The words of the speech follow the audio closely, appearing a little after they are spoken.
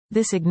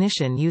This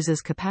ignition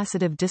uses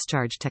capacitive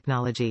discharge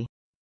technology.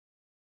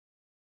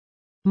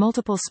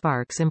 Multiple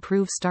sparks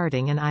improve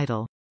starting and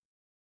idle.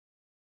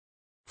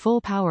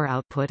 Full power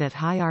output at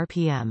high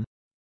RPM.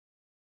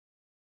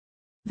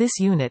 This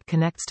unit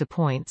connects to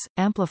points,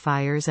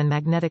 amplifiers and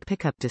magnetic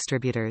pickup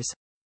distributors.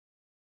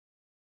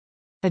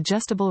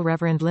 Adjustable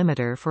reverend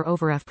limiter for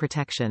overrev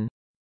protection.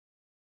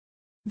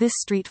 This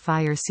street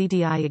fire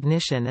CDI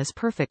ignition is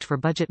perfect for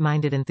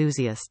budget-minded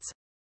enthusiasts.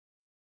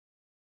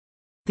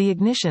 The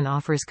ignition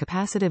offers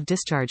capacitive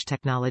discharge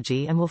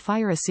technology and will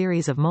fire a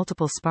series of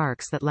multiple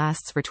sparks that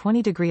lasts for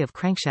 20 degrees of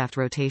crankshaft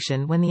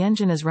rotation when the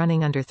engine is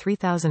running under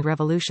 3000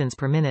 revolutions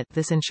per minute.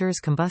 This ensures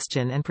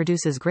combustion and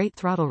produces great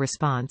throttle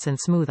response and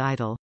smooth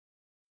idle.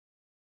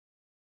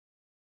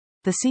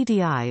 The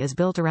CDI is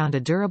built around a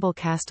durable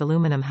cast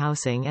aluminum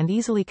housing and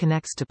easily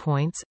connects to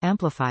points,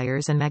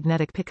 amplifiers and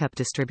magnetic pickup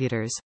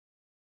distributors.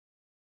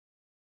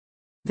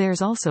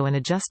 There's also an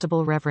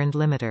adjustable reverend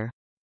limiter.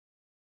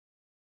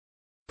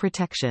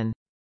 Protection.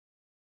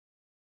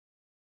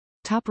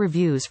 Top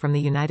reviews from the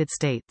United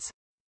States.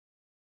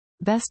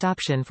 Best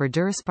option for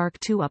DuraSpark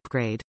 2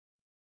 upgrade.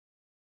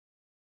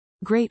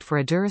 Great for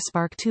a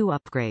DuraSpark 2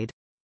 upgrade.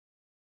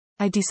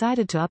 I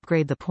decided to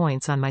upgrade the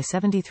points on my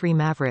 73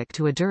 Maverick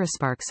to a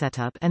DuraSpark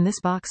setup, and this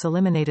box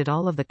eliminated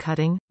all of the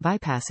cutting,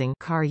 bypassing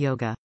car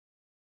yoga.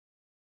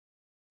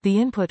 The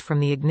input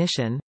from the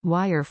ignition,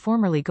 wire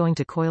formerly going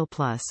to coil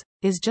plus,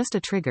 is just a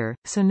trigger,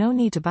 so no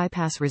need to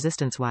bypass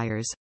resistance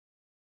wires.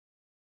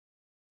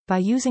 By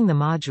using the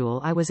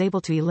module, I was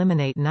able to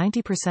eliminate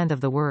 90%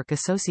 of the work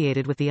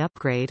associated with the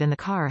upgrade, and the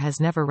car has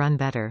never run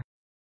better.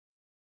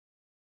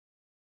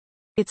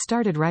 It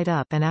started right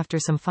up and after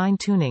some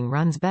fine-tuning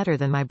runs better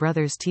than my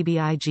brother's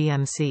TBI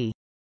GMC.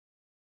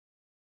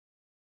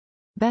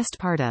 Best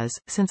part is,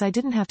 since I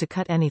didn't have to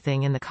cut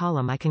anything in the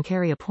column, I can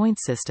carry a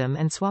points system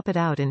and swap it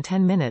out in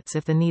 10 minutes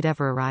if the need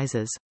ever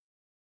arises.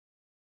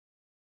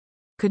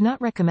 Could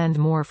not recommend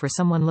more for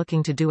someone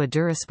looking to do a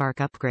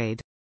DuraSpark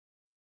upgrade.